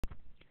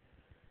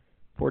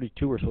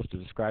42, we're supposed to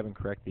describe and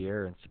correct the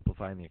error and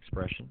simplifying the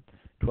expression.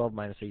 12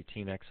 minus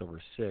 18x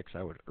over 6,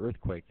 I would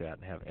earthquake that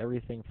and have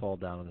everything fall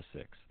down to the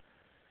 6.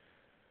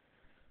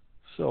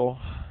 So,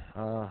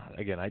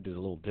 again, I did it a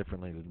little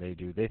differently than they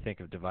do. They think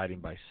of dividing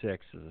by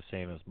 6 as the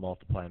same as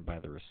multiplying by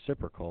the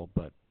reciprocal,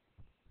 but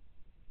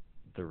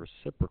the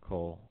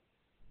reciprocal,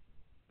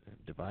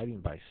 dividing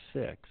by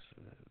 6,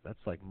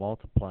 that's like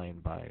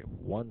multiplying by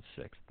 1/6,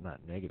 not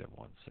negative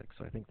 1/6.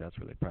 So I think that's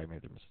where they probably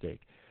made their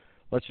mistake.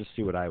 Let's just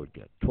see what I would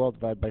get. 12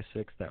 divided by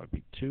 6, that would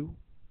be 2.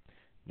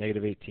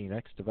 Negative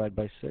 18x divided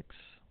by 6.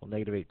 Well,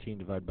 negative 18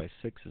 divided by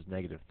 6 is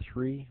negative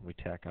 3. We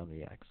tack on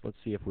the x. Let's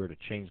see if we were to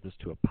change this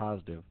to a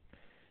positive,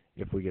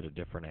 if we get a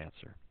different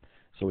answer.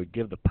 So we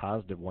give the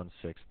positive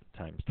 1/6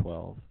 times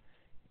 12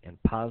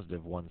 and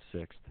positive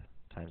 1/6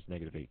 times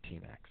negative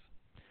 18x.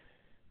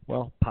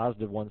 Well,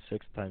 positive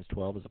 1/6 times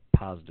 12 is a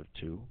positive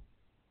 2,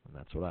 and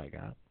that's what I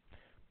got.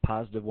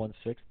 Positive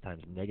 1/6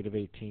 times negative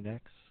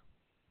 18x.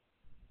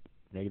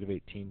 Negative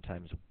 18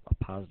 times a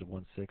positive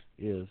 1/6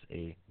 is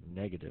a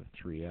negative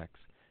 3x,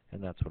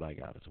 and that's what I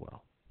got as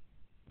well.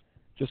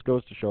 Just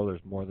goes to show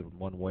there's more than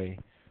one way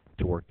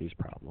to work these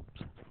problems.